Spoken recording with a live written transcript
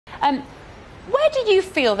Where do you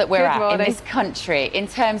feel that we're at in this country in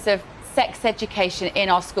terms of sex education in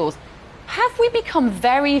our schools? Have we become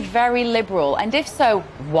very, very liberal? And if so,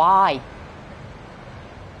 why?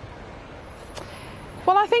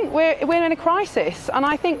 Well, I think we're in a crisis, and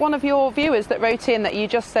I think one of your viewers that wrote in that you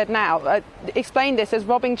just said now explained this as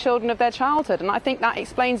robbing children of their childhood, and I think that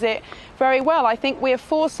explains it very well. I think we're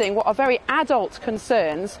forcing what are very adult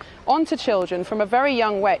concerns onto children from a very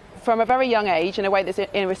young age in a way that's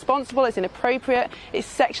irresponsible, it's inappropriate, it's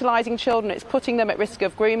sexualising children, it's putting them at risk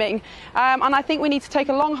of grooming. And I think we need to take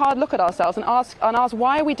a long, hard look at ourselves and ask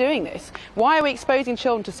why are we doing this? Why are we exposing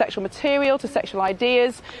children to sexual material, to sexual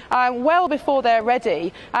ideas, well before they're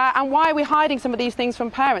ready? And why are we hiding some of these things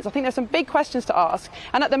from parents? I think there's some big questions to ask.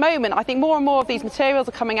 And at the moment, I think more and more of these materials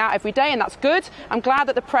are coming out every day, and that's good. I'm glad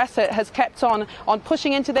that the press has kept on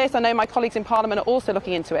pushing into this. I know my colleagues in Parliament are also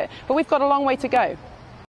looking into it. But we've got a long way to go.